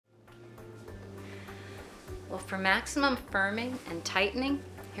Well, for maximum firming and tightening,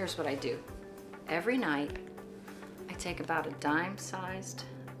 here's what I do. Every night, I take about a dime-sized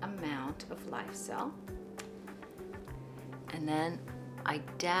amount of LifeCell, and then I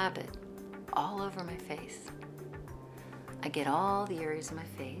dab it all over my face. I get all the areas of my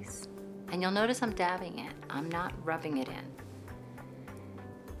face, and you'll notice I'm dabbing it. I'm not rubbing it in.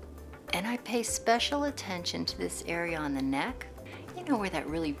 And I pay special attention to this area on the neck. You know where that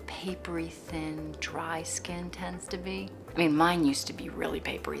really papery thin, dry skin tends to be? I mean, mine used to be really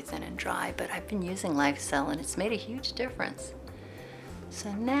papery thin and dry, but I've been using LifeCell and it's made a huge difference.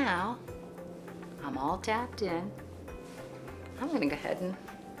 So now, I'm all dabbed in. I'm gonna go ahead and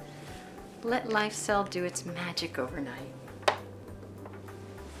let LifeCell do its magic overnight.